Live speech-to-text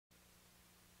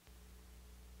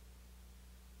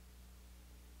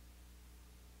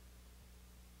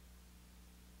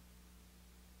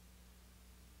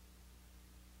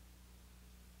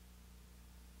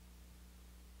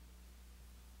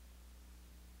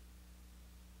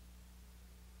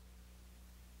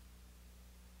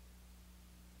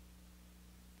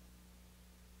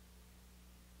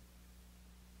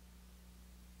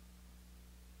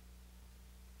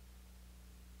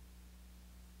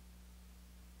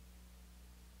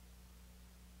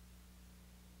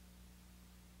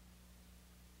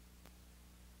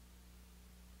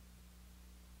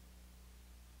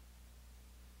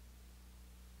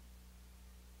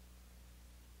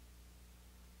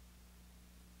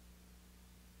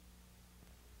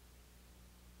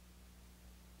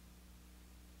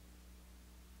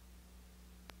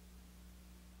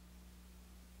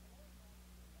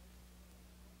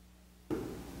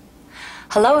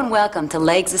Hello and welcome to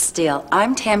Legs of Steel.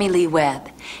 I'm Tamilee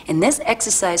Webb. In this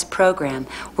exercise program,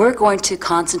 we're going to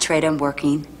concentrate on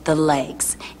working the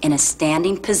legs in a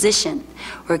standing position.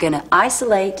 We're going to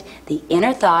isolate the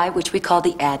inner thigh, which we call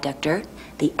the adductor,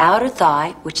 the outer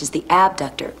thigh, which is the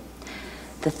abductor.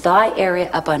 The thigh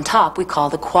area up on top we call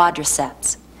the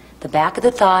quadriceps. The back of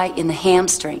the thigh in the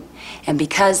hamstring. And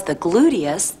because the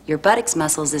gluteus, your buttocks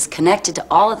muscles, is connected to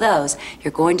all of those,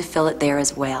 you're going to feel it there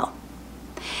as well.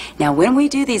 Now, when we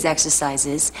do these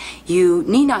exercises, you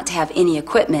need not to have any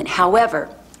equipment. However,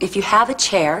 if you have a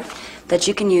chair that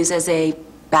you can use as a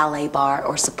ballet bar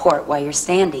or support while you're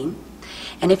standing,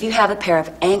 and if you have a pair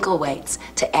of ankle weights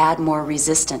to add more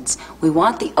resistance, we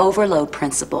want the overload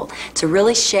principle to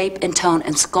really shape and tone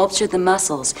and sculpture the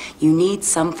muscles. You need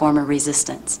some form of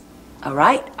resistance. All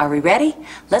right, are we ready?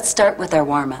 Let's start with our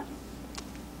warm-up.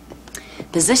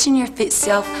 Position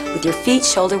yourself with your feet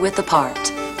shoulder width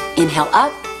apart. Inhale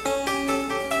up,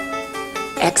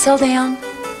 exhale down,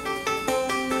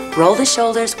 roll the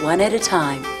shoulders one at a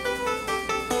time.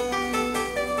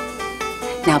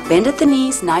 Now bend at the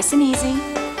knees, nice and easy.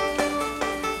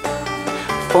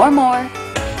 4 more.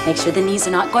 Make sure the knees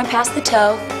are not going past the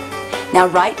toe. Now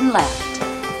right and left.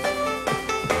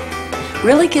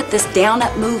 Really get this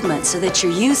down-up movement so that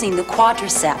you're using the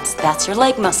quadriceps. That's your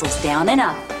leg muscles, down and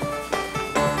up.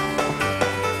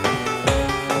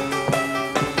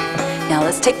 Now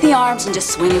let's take the arms and just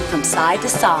swing them from side to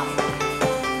side.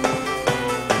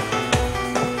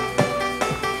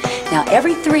 Now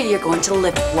every 3 you're going to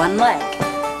lift one leg.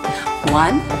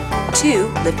 1, 2,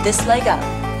 lift this leg up.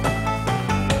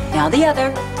 Now the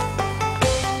other.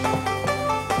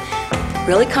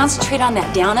 Really concentrate on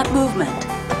that down-up movement.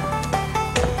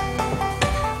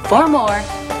 4 more.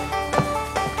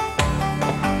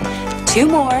 2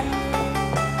 more.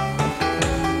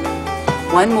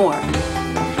 1 more.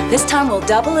 This time we'll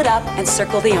double it up and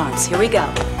circle the arms. Here we go.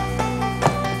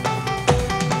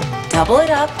 Double it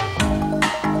up.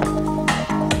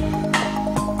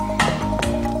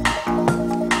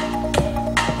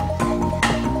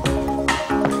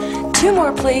 Two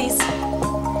more, please.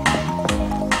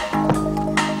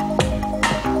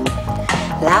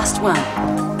 Last one.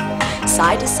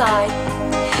 Side to side.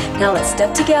 Now let's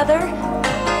step together.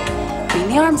 Bring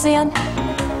the arms in.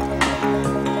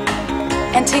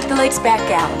 And take the legs back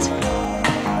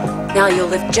out. Now you'll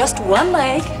lift just one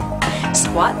leg,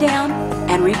 squat down,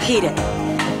 and repeat it.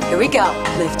 Here we go.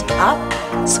 Lift up,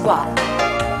 squat.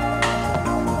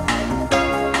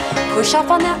 Push up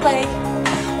on that leg.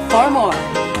 4 more.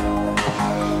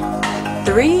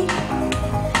 3,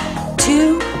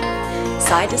 2,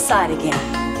 side to side again.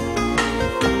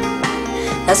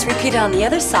 Let's repeat it on the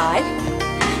other side.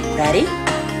 Ready?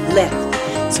 Lift,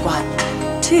 squat,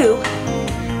 2,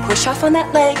 push off on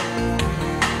that leg.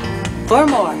 4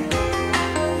 more.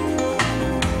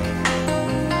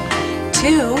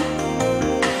 2,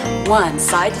 1,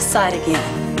 side to side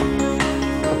again.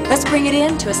 Let's bring it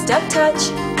in to a step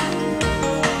touch.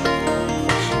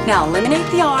 Now eliminate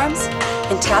the arms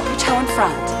and tap your toe in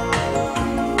front.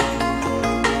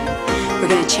 We're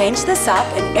going to change this up,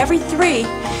 and every 3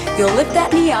 you'll lift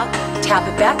that knee up, tap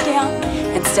it back down,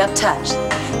 and step touch.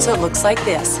 So it looks like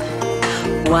this.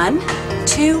 1,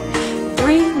 2,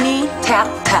 3, knee, tap,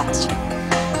 touch.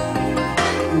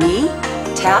 Knee,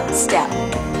 tap, step.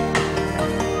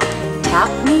 Tap,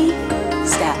 knee,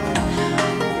 step.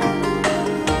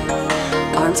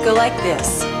 Arms go like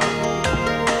this.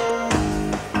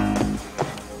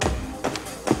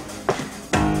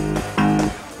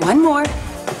 One more.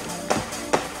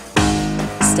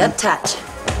 Step touch.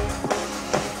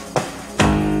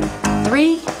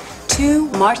 3, 2,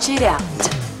 march it out.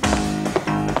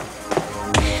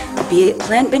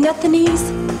 Bend at the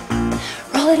knees,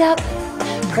 roll it up,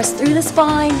 press through the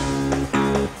spine,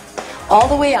 all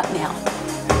the way up now.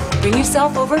 Bring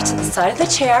yourself over to the side of the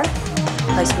chair,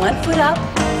 place one foot up,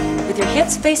 with your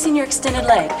hips facing your extended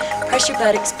leg. Press your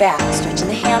buttocks back, stretching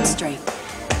the hamstring.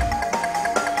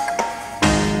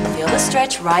 Feel the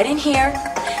stretch right in here.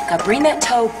 Now bring that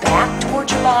toe back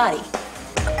towards your body.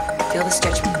 Feel the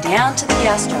stretch down to the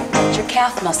gastro, that's your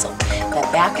calf muscle. That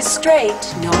back is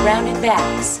straight, no rounded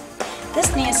backs.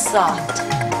 This knee is soft.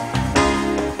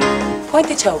 Point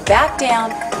the toe back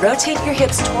down, rotate your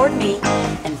hips toward me,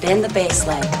 and bend the base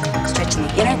leg, stretching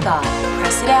the inner thigh.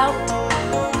 Press it out.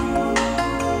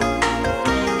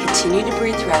 Continue to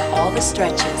breathe throughout all the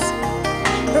stretches.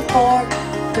 For 4,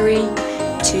 3,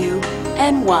 2,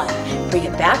 and 1. Bring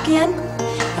it back in.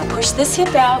 Now push this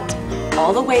hip out.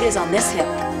 All the weight is on this hip.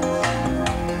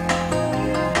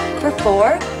 For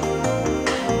 4,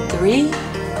 3,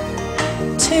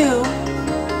 2,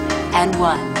 and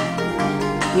 1.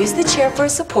 Use the chair for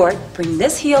support. Bring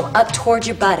this heel up towards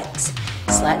your buttocks.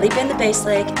 Slightly bend the base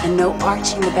leg and no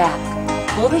arching the back.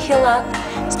 Pull the heel up,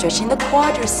 stretching the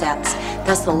quadriceps.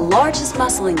 That's the largest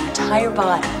muscle in your entire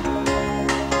body.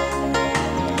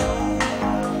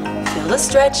 Feel the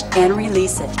stretch and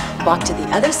release it. Walk to the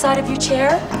other side of your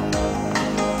chair.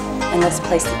 And let's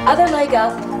place the other leg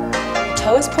up. The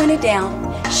toe is pointed down.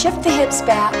 Shift the hips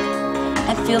back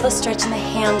and feel the stretch in the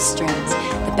hamstrings,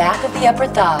 the back of the upper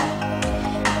thigh.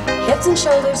 Hips and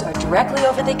shoulders are directly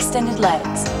over the extended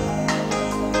legs.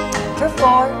 For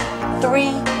 4,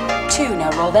 3, 2.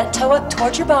 Now roll that toe up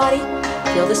towards your body.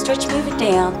 Feel the stretch move it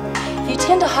down. If you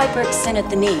tend to hyperextend at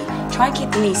the knee, try and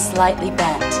keep the knee slightly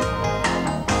bent.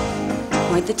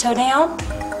 Point the toe down.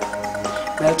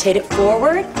 Rotate it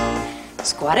forward.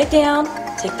 Squat it down.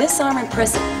 Take this arm and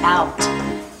press it out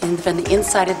from the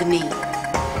inside of the knee.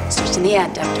 Stretching the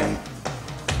adductor.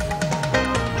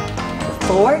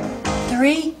 4,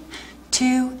 3,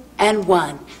 2, and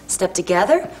 1. Step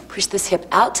together. Push this hip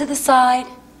out to the side.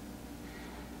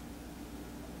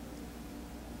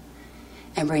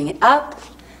 And bring it up.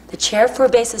 The chair for a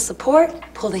base of support.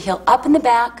 Pull the heel up in the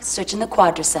back, stretching the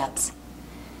quadriceps.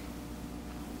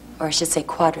 Or I should say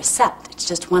quadricep. It's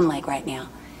just one leg right now.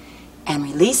 And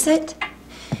release it.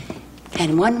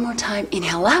 And one more time,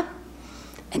 inhale up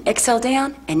and exhale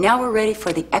down. And now we're ready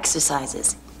for the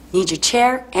exercises. Need your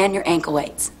chair and your ankle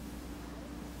weights.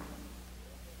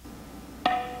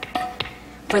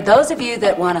 For those of you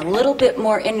that want a little bit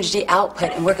more energy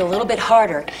output and work a little bit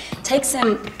harder, take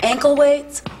some ankle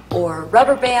weights or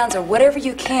rubber bands or whatever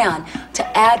you can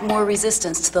to add more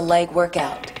resistance to the leg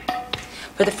workout.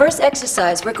 For the first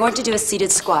exercise, we're going to do a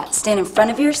seated squat. Stand in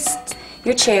front of your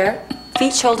chair,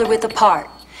 feet shoulder width apart.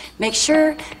 Make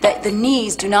sure that the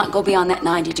knees do not go beyond that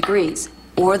 90 degrees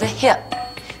or the hip.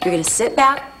 You're going to sit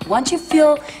back. Once you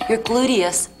feel your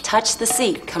gluteus touch the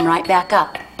seat, come right back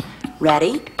up.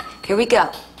 Ready? Here we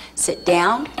go. Sit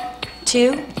down,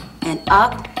 2, and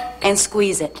up, and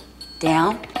squeeze it.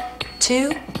 Down,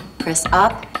 2, press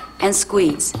up, and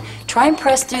squeeze. Try and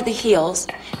press through the heels.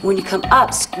 When you come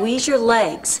up, squeeze your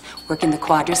legs, working the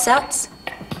quadriceps,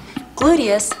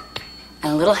 gluteus,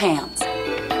 and little hams.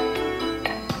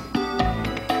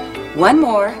 One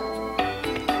more.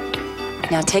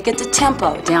 Now take it to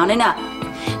tempo, down and up.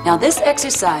 Now this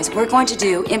exercise we're going to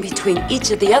do in between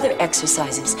each of the other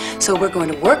exercises. So we're going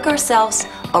to work ourselves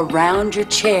around your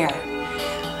chair.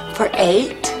 For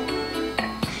 8,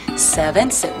 7,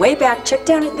 sit way back, check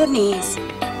down at the knees.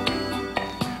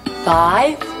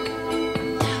 5,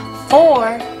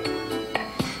 4,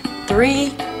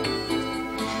 3,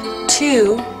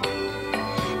 2,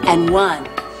 and 1.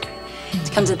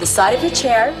 It comes at the side of your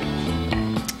chair.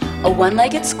 A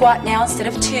one-legged squat now instead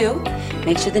of 2.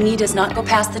 Make sure the knee does not go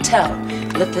past the toe.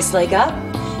 Lift this leg up,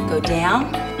 go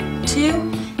down,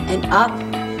 2, and up,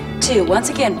 2. Once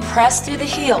again, press through the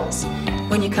heels.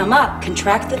 When you come up,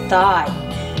 contract the thigh.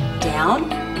 Down,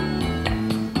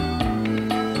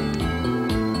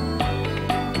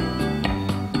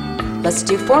 let's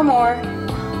do 4 more.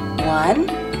 1,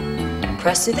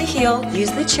 press through the heel, use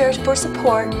the chair for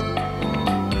support.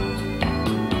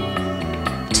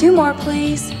 2 more,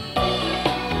 please.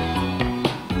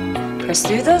 Press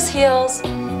through those heels.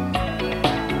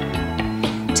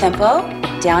 Tempo,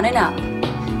 down and up.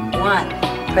 1,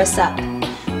 press up.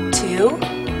 2,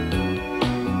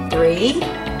 3,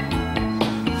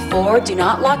 4. Do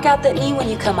not lock out that knee when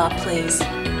you come up, please.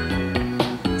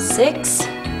 6,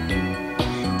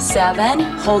 7.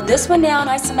 Hold this one down,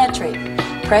 isometric.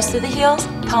 Press through the heels,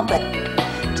 pump it.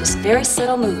 Just very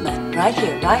subtle movement. Right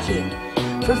here, right here.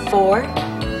 For 4,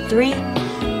 3,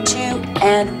 2,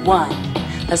 and 1.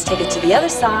 Let's take it to the other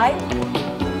side.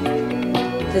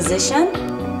 Position.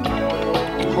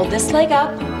 Hold this leg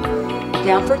up.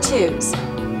 Down for 2s.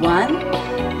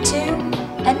 1, 2,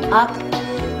 and up,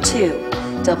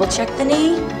 2. Double check the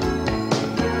knee.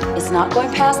 It's not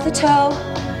going past the toe.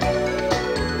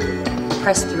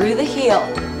 Press through the heel.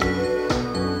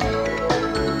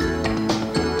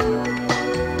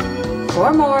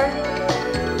 4 more.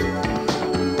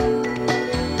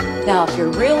 Now, if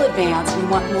you're real advanced and you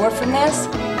want more from this,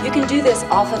 you can do this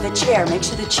off of a chair. Make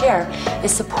sure the chair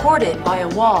is supported by a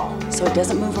wall so it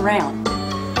doesn't move around.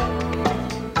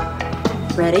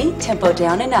 Ready? Tempo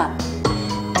down and up.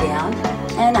 Down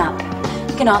and up.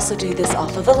 You can also do this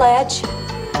off of a ledge.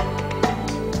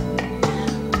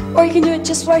 Or you can do it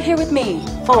just right here with me.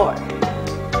 4,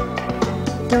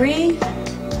 3,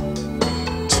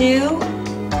 2.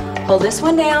 Hold this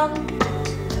one down.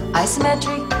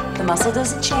 Isometric. The muscle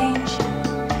doesn't change.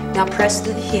 Now press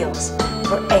through the heels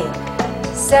for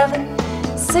 8, 7,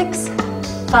 6,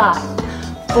 5,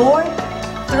 4,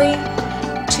 3,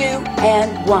 2,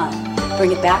 and 1.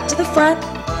 Bring it back to the front.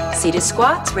 Seated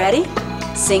squats, ready?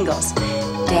 Singles.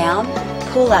 Down,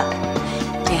 pull up.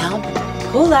 Down,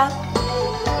 pull up.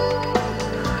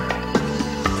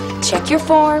 Check your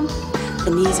form.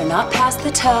 The knees are not past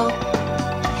the toe.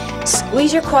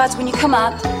 Squeeze your quads when you come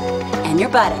up and your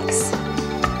buttocks.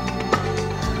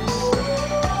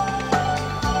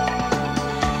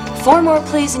 4 more,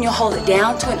 please, and you'll hold it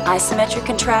down to an isometric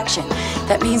contraction.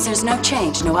 That means there's no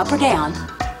change, no up or down.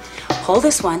 Hold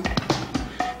this one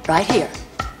right here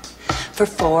for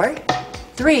 4,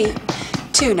 3,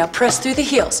 2. Now press through the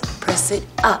heels. Press it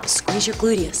up. Squeeze your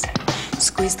gluteus.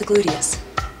 Squeeze the gluteus.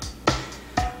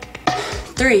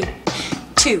 3,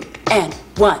 2, and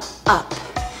 1. Up.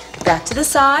 Back to the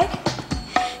side.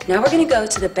 Now we're going to go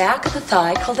to the back of the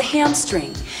thigh called the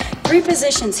hamstring. 3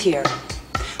 positions here.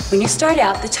 When you start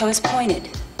out, the toe is pointed.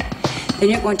 Then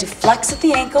you're going to flex at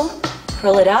the ankle,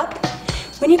 curl it up.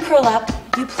 When you curl up,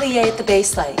 you plie at the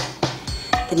base leg.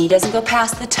 The knee doesn't go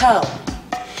past the toe.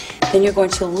 Then you're going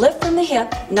to lift from the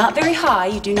hip, not very high.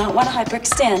 You do not want to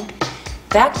hyperextend.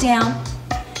 Back down,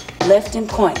 lift and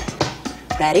point.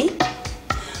 Ready?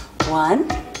 1,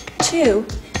 2,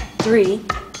 3,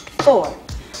 4.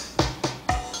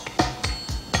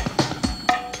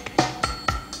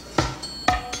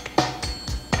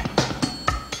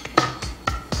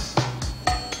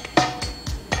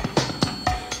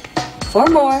 Four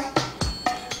more.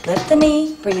 Lift the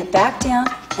knee, bring it back down,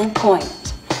 and point.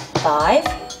 5,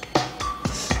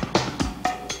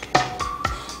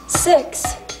 6.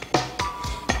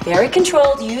 Very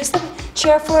controlled. Use the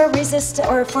chair for a resist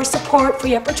or for support for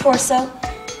your upper torso.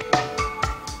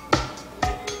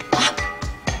 Up.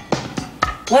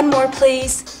 1 more,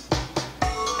 please.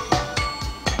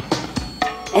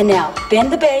 And now bend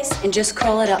the base and just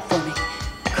curl it up for me.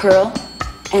 Curl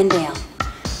and down.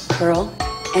 Curl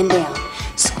and down.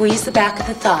 Squeeze the back of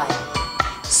the thigh.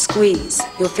 Squeeze.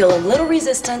 You'll feel a little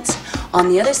resistance on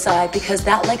the other side because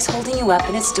that leg's holding you up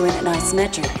and it's doing it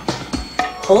isometric.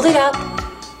 Hold it up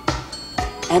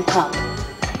and pump.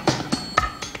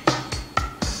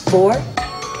 4,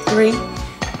 3,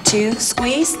 2,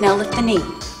 squeeze. Now lift the knee.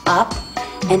 Up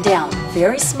and down.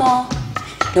 Very small.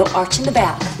 No arch in the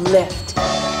back. Lift.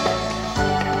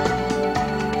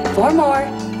 4 more.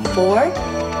 4,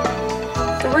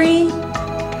 3,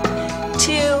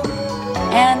 2,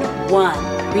 and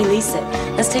 1. Release it.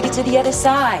 Let's take it to the other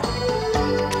side.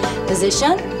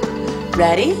 Position.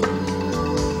 Ready?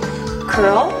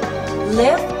 Curl,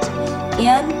 lift,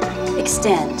 in,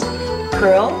 extend.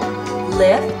 Curl,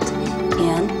 lift,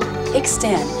 in,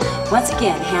 extend. Once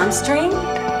again, hamstring,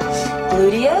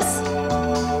 gluteus.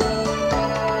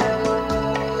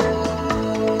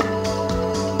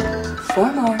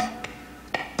 Four more.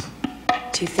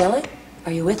 Do you feel it?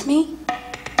 Are you with me?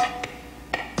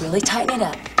 Really tighten it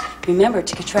up. Remember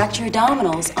to contract your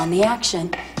abdominals on the action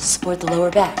to support the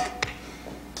lower back.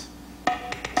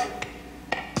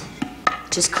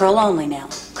 Just curl only now.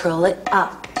 Curl it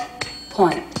up.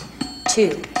 Point.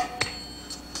 2,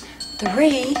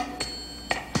 3,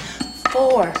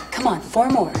 4. Come on, 4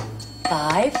 more.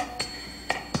 5,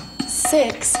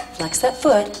 6. Flex that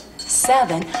foot.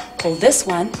 7. Hold this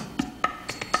one.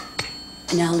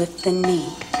 And now lift the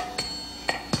knee.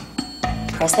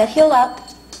 Press that heel up.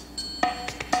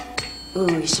 Ooh,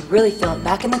 you should really feel it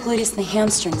back in the gluteus and the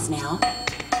hamstrings now.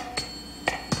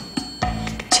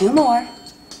 2 more.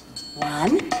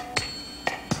 1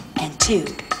 and 2.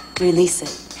 Release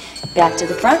it. Back to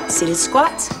the front, seated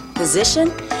squats.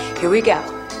 Position. Here we go.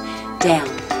 Down.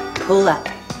 Pull up.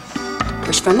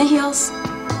 Push from the heels.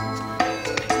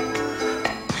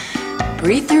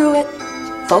 Breathe through it.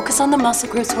 Focus on the muscle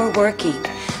groups we're working.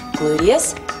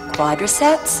 Gluteus,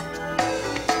 quadriceps.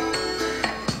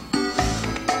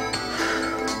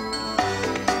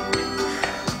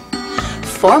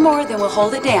 4 more, then we'll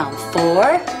hold it down.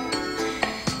 4,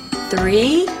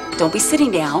 3, don't be sitting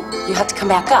down. You have to come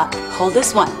back up. Hold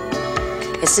this one.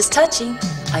 It's just touching,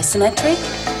 isometric.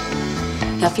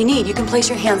 Now if you need, you can place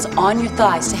your hands on your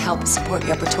thighs to help support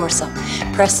your upper torso.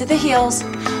 Press through the heels,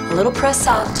 a little press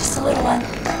up, just a little one.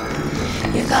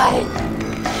 You got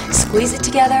it. Squeeze it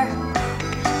together.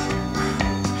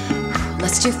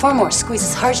 Let's do 4 more. Squeeze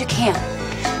as hard as you can.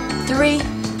 3,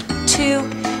 2,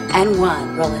 and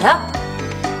 1. Roll it up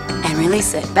and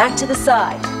release it. Back to the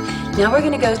side. Now we're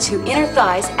going to go to inner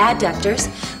thighs, adductors.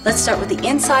 Let's start with the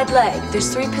inside leg.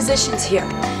 There's 3 positions here.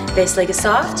 Base leg is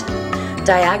soft,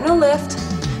 diagonal lift,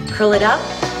 curl it up,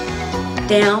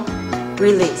 down,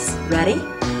 release. Ready?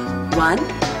 1,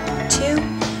 2,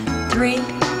 3,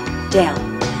 down.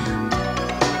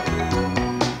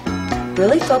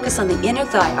 Really focus on the inner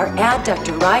thigh, our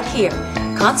adductor right here,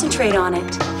 Concentrate on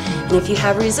it. And if you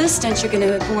have resistance, you're going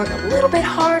to work a little bit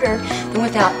harder than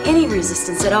without any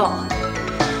resistance at all.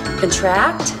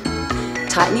 Contract.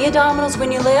 Tighten the abdominals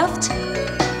when you lift.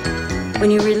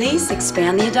 When you release,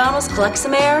 expand the abdominals, collect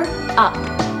some air, up.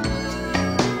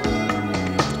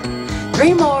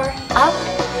 3 more, up,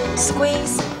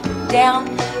 squeeze, down,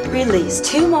 release.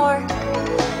 2 more,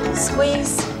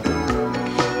 squeeze.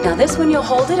 Now this one you'll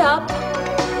hold it up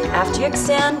after you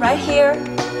extend right here.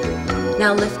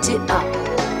 Now lift it up.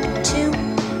 2,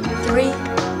 3,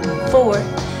 4,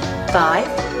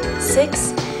 5,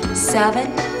 6,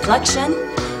 7, flexion.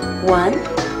 1,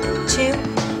 2,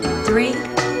 3,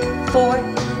 4,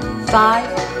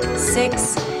 5, 6,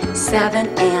 7,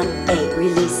 and 8.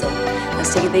 Release it.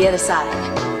 Let's take it to the other side.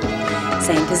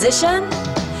 Same position.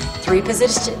 3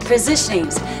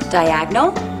 positionings.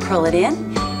 Diagonal, curl it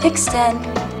in, extend,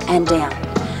 and down.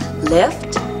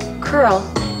 Lift, curl,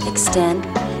 extend,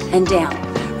 and down.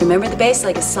 Remember the base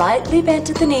leg is slightly bent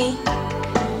at the knee.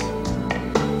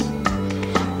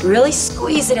 Really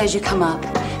squeeze it as you come up.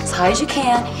 As high as you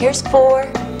can. Here's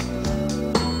 4.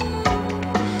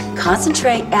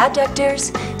 Concentrate,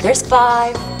 adductors. There's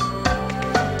 5.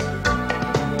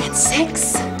 And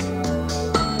 6.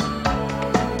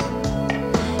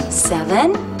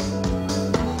 7.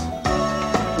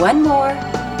 1 more.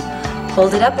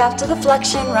 Hold it up after the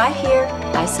flexion right here.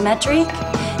 Isometric.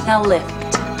 Now lift,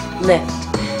 lift.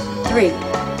 3,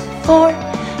 4,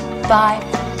 5,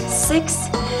 6,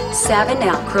 7.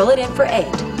 Now curl it in for 8.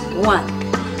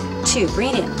 1, 2,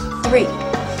 bring it in. 3,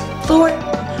 4,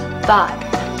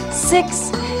 5,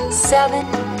 6, 7,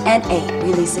 and 8.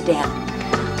 Release it down.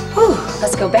 Whew.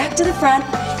 Let's go back to the front.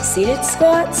 Seated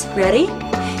squats. Ready?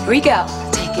 Here we go.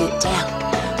 Take it down.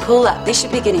 Pull up. They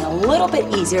should be getting a little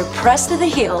bit easier. Press to the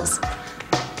heels.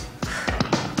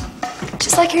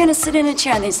 Just like you're going to sit in a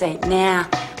chair and they say, nah,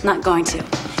 I'm not going to.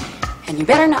 And you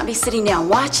better not be sitting down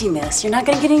watching this. You're not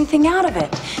going to get anything out of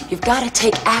it. You've got to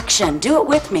take action. Do it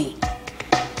with me.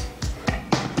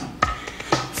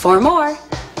 4 more.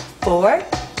 4,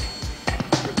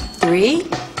 3,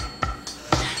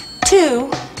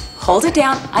 2. Hold it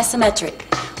down.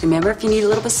 Isometric. Remember, if you need a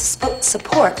little bit of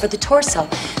support for the torso,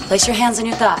 place your hands on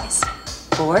your thighs.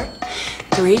 4,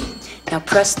 3. Now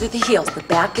press through the heels. The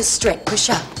back is straight. Push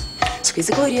up. Squeeze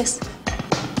the gluteus.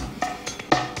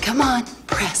 Come on.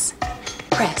 Press.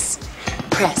 Press,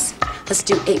 press. Let's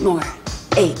do 8 more.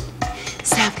 8,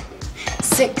 7,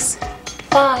 6,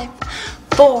 5,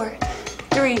 4,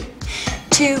 3,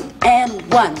 2,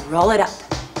 and 1. Roll it up.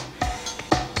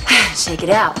 Shake it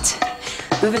out.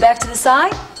 Move it back to the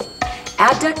side.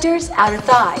 Adductors, outer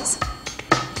thighs.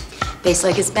 Base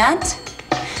leg is bent.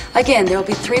 Again, there will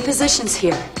be 3 positions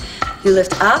here. You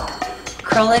lift up,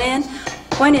 curl it in,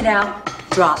 point it out,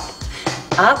 drop.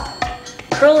 Up,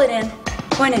 curl it in,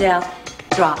 point it out,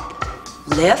 drop.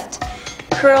 Lift,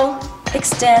 curl,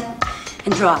 extend,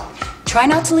 and drop. Try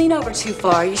not to lean over too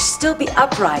far. You should still be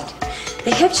upright.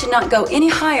 The hips should not go any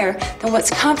higher than what's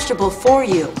comfortable for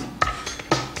you.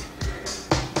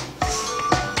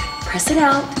 Press it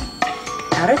out.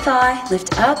 Outer thigh,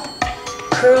 lift up,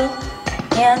 curl,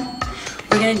 in.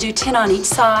 We're going to do 10 on each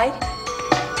side.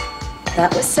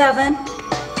 That was 7.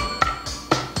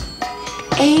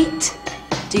 8.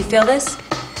 Do you feel this?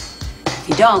 If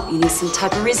you don't, you need some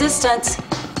type of resistance.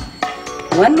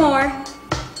 1 more.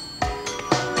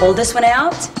 Hold this one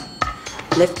out.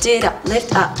 Lift it up.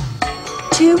 Lift up.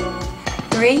 2,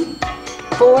 3,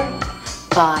 4,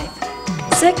 5,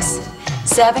 6,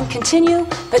 7. Continue,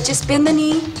 but just bend the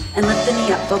knee and lift the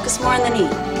knee up. Focus more on the knee.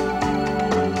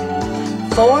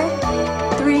 4,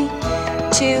 3,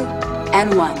 2,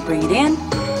 and 1. Bring it in.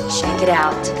 Shake it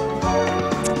out.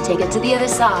 Take it to the other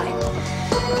side.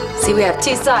 See, we have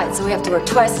 2 sides, so we have to work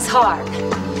twice as hard.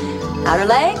 Outer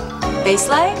leg, base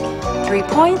leg, 3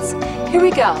 points. Here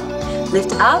we go.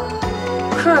 Lift up,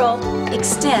 curl,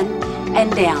 extend,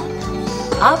 and down.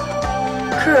 Up,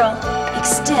 curl,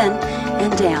 extend,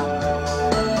 and down.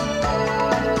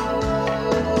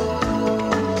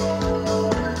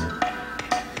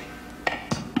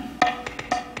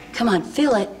 Come on,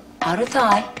 feel it. Outer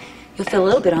thigh. You'll feel a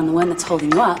little bit on the one that's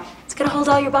holding you up. It's going to hold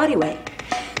all your body weight.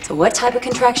 So what type of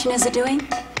contraction is it doing?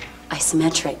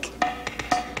 Isometric.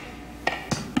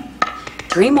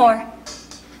 3 more.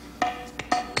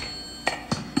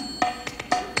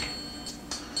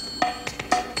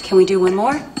 Can we do 1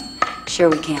 more? Sure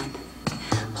we can.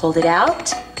 Hold it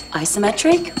out.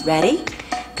 Isometric. Ready?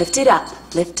 Lift it up.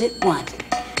 Lift it. 1,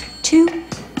 2,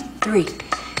 3,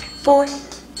 4,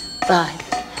 5,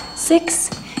 6.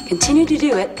 Continue to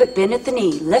do it, but bend at the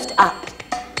knee. Lift up.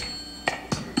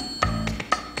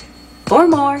 4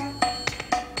 more.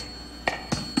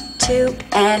 2,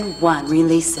 and 1.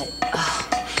 Release it. Oh.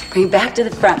 Bring it back to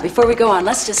the front. Before we go on,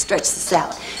 let's just stretch this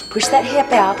out. Push that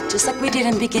hip out, just like we did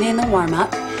in the beginning of the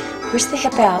warm-up. Push the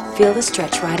hip out. Feel the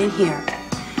stretch right in here.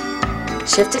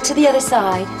 Shift it to the other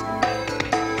side.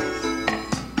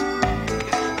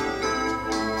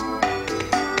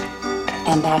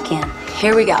 And back in.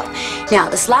 Here we go. Now,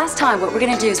 this last time, what we're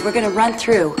going to do is we're going to run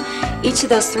through each of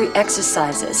those 3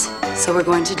 exercises. So we're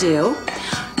going to do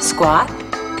squat,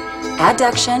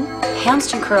 adduction,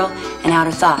 hamstring curl, and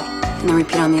outer thigh. And then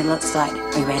repeat on the other side.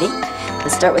 Are you ready?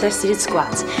 Let's start with our seated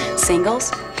squats.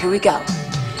 Singles, here we go.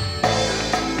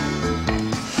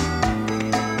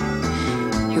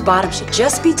 Your bottom should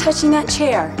just be touching that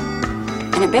chair.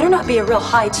 And it better not be a real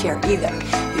high chair either.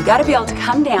 You've got to be able to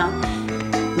come down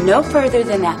no further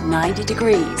than that 90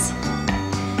 degrees.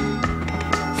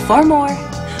 4 more.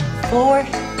 4,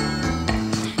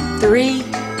 3,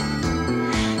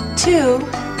 2,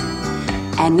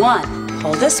 and 1.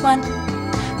 Hold this one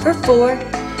for 4,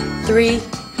 3,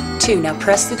 2. Now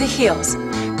press through the heels.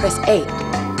 Press 8,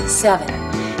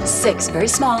 7, 6. Very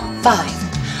small. 5,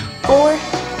 4,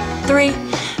 3,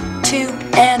 2,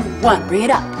 and 1. Bring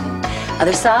it up.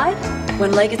 Other side.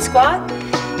 One-legged squat.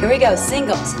 Here we go.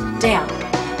 Singles. Down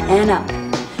and up.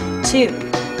 2,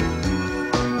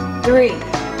 3,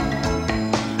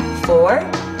 4,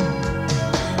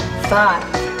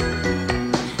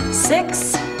 5,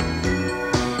 6,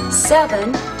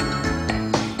 7,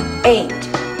 8.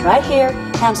 Right here,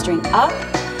 hamstring up,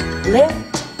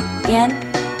 lift, in,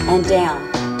 and down.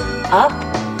 Up,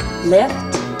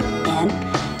 lift, in,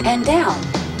 and down.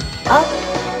 Up,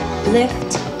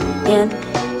 lift, in,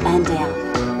 and down.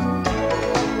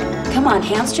 Come on,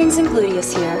 hamstrings and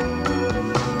gluteus here.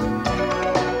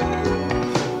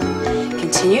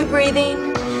 Continue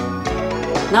breathing.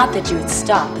 Not that you would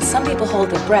stop, but some people hold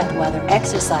their breath while they're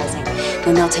exercising.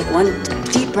 Then they'll take one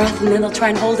deep breath and then they'll try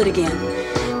and hold it again.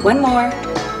 One more.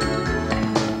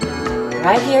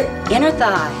 Right here, inner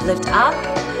thigh. Lift up,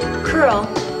 curl,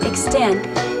 extend,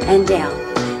 and down.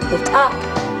 Lift up,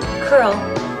 curl,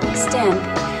 extend,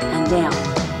 and down.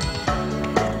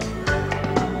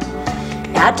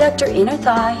 Adductor, inner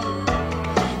thigh.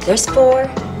 There's 4.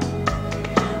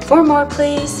 4 more,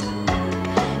 please.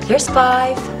 Here's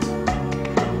 5,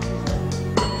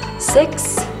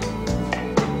 6,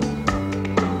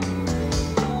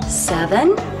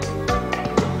 7,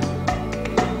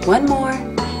 1 more,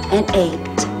 and 8.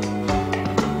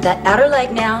 That outer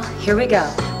leg now, here we go.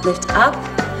 Lift up,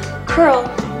 curl,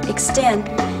 extend,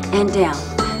 and down.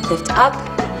 Lift up,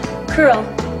 curl,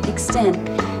 extend,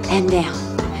 and down.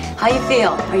 How you feel?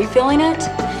 Are you feeling it?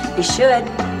 You should.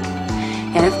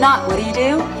 And if not, what do?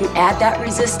 You add that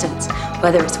resistance,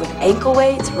 whether it's with ankle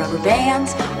weights, rubber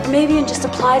bands, or maybe in just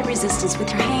applied resistance with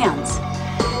your hands.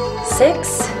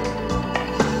 6,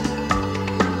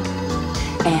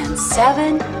 and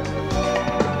 7,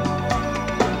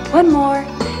 1 more,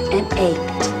 and 8.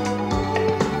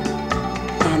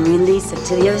 And release it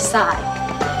to the other side.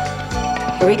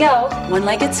 Here we go.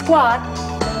 One-legged squat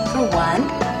for 1,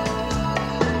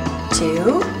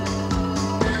 2,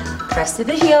 press through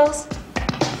the heels,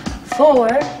 4,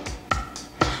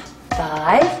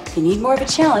 5. If you need more of a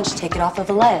challenge, take it off of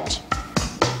a ledge.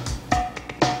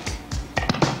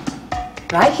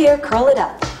 Right here, curl it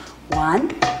up. 1,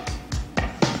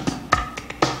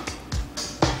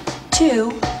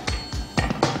 2,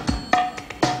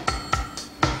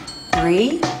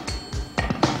 3,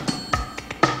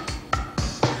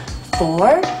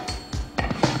 4.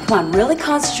 Come on, really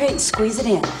concentrate and squeeze it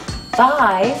in.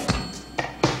 5,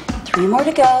 3 more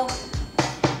to go,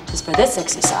 just for this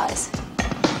exercise.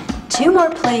 2 more,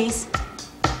 please.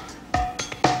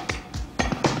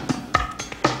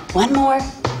 1 more.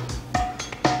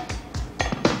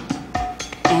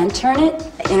 And turn it,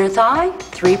 inner thigh,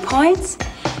 3 points.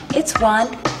 It's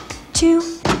 1, 2,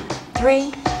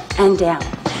 3, and down.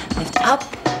 Lift up,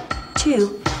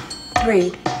 2,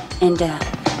 3, and down.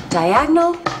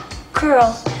 Diagonal,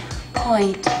 curl,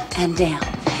 point, and down.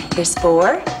 Here's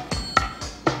 4,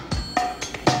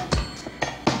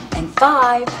 and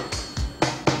 5,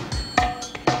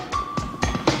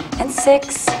 and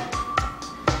 6.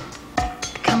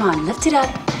 Come on, lift it up.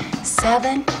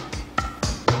 7.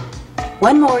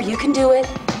 1 more, you can do it.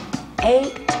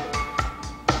 8.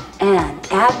 And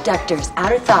abductors,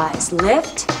 outer thighs.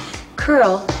 Lift,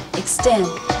 curl, extend,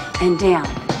 and down.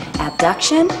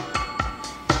 Abduction.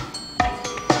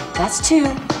 That's 2.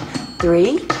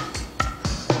 3.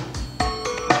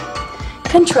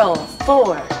 Control.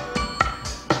 4.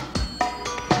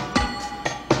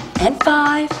 And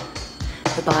 5.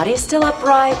 The body is still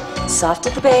upright, soft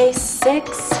at the base.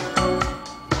 6.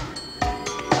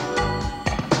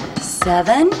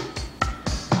 7,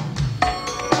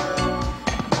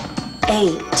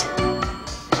 8,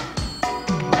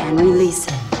 and release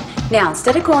it. Now,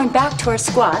 instead of going back to our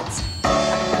squats,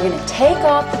 we're going to take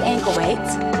off the ankle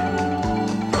weights,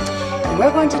 and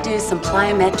we're going to do some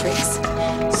plyometrics.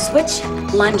 Switch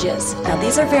lunges. Now,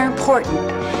 these are very important.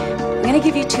 I'm going to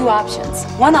give you two options.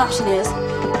 One option is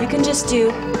you can just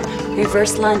do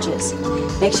reverse lunges.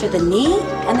 Make sure the knee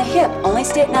and the hip only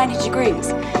stay at 90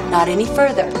 degrees, not any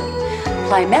further.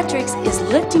 Plyometrics is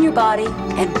lifting your body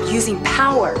and using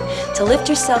power to lift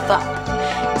yourself up.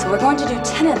 So we're going to do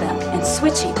 10 of them and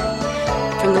switching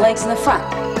from the legs in the front.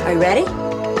 Are you ready?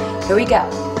 Here we go.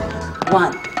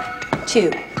 1,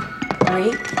 2,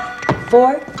 3,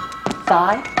 4,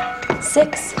 5,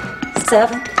 6,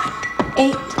 7,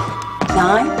 8,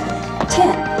 9,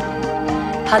 10.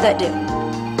 How'd that do?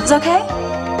 Is okay?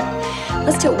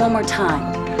 Let's do it one more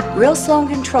time. Real slow and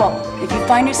control. If you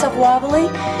find yourself wobbly,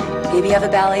 maybe you have a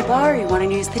ballet bar or you want to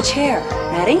use the chair.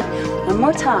 Ready? One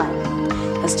more time.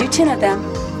 Let's do 10 of them.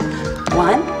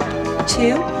 1,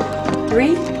 2,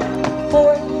 3,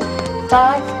 4,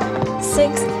 5,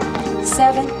 6,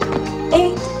 7,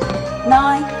 8,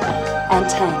 9, and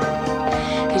 10.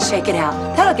 And shake it out.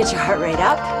 That'll get your heart rate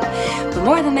up. But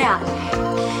more than that,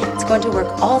 it's going to work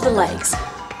all the legs.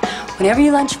 Whenever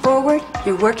you lunge forward,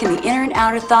 you're working the inner and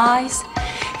outer thighs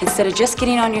instead of just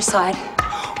getting on your side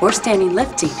or standing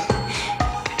lifting.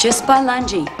 Just by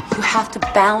lunging, you have to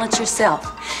balance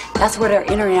yourself. That's what our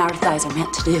inner and outer thighs are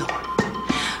meant to do.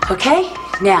 Okay?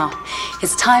 Now,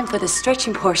 it's time for the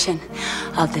stretching portion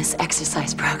of this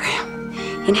exercise program.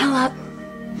 Inhale up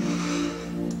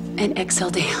and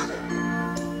exhale down.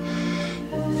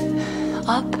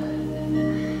 Up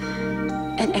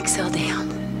and exhale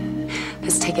down.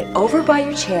 Let's take it over by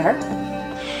your chair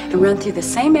and run through the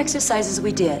same exercises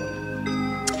we did.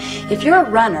 If you're a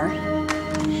runner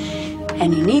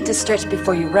and you need to stretch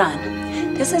before you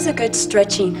run, this is a good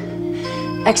stretching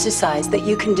exercise that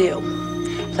you can do.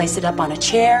 Place it up on a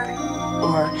chair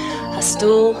or a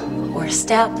stool or a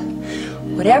step,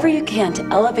 whatever you can to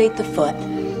elevate the foot.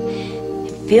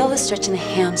 Feel the stretch in the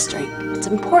hamstring. It's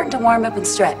important to warm up and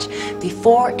stretch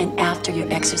before and after your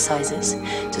exercises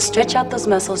to stretch out those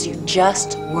muscles you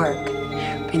just work.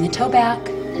 Bring the toe back.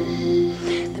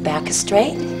 The back is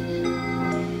straight.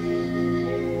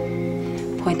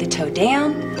 Point the toe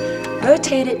down.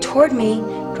 Rotate it toward me.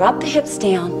 Drop the hips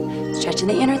down. Stretching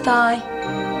the inner thigh.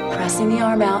 Pressing the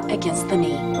arm out against the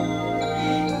knee.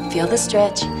 Feel the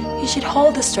stretch. You should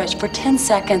hold the stretch for 10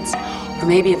 seconds or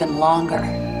maybe even longer.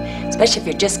 Especially if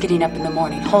you're just getting up in the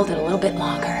morning. Hold it a little bit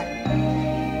longer.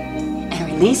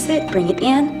 And release it, bring it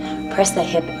in, press the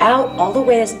hip out. All the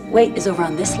weight is over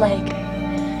on this leg.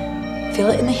 Feel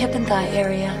it in the hip and thigh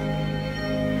area.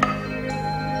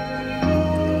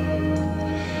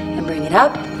 And bring it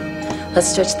up. Let's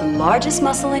stretch the largest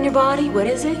muscle in your body. What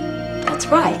is it? That's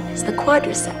right, it's the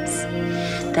quadriceps.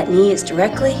 That knee is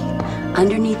directly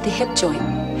underneath the hip joint.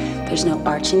 There's no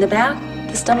arch in the back.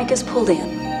 The stomach is pulled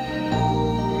in.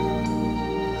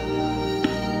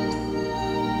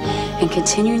 And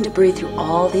continuing to breathe through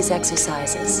all these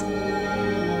exercises,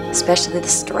 especially the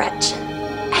stretch,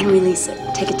 and release it.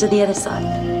 Take it to the other side.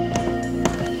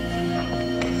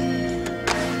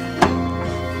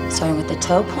 Starting with the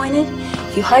toe pointed.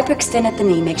 If you hyperextend at the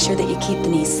knee, make sure that you keep the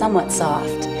knee somewhat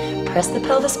soft. Press the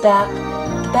pelvis back,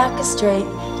 the back is straight,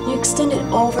 and you extend it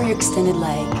over your extended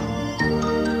leg.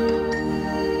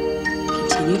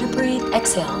 Continue to breathe,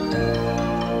 exhale.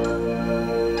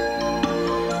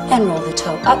 And roll the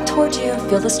toe up towards you.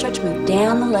 Feel the stretch move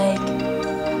down the leg.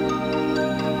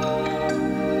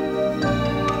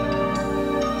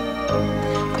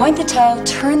 Point the toe,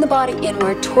 turn the body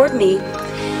inward toward me.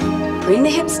 Bring the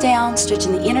hips down,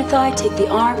 stretching the inner thigh. Take the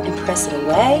arm and press it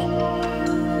away.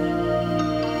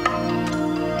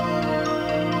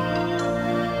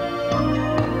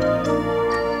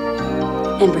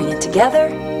 And bring it together.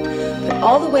 Put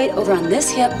all the weight over on this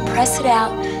hip. Press it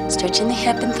out, stretching the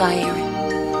hip and thigh area.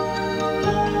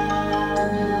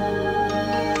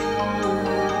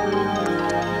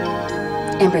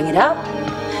 And bring it up,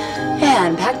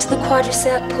 and back to the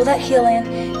quadricep. Pull that heel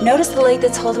in. Notice the leg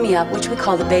that's holding me up, which we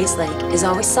call the base leg, is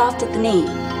always soft at the knee.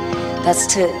 That's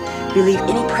to relieve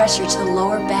any pressure to the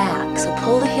lower back. So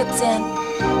pull the hips in,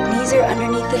 knees are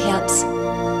underneath the hips,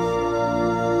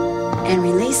 and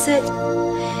release it.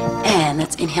 And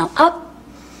let's inhale up,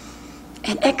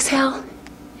 and exhale,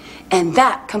 and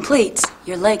that completes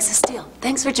your legs to steel.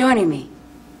 Thanks for joining me.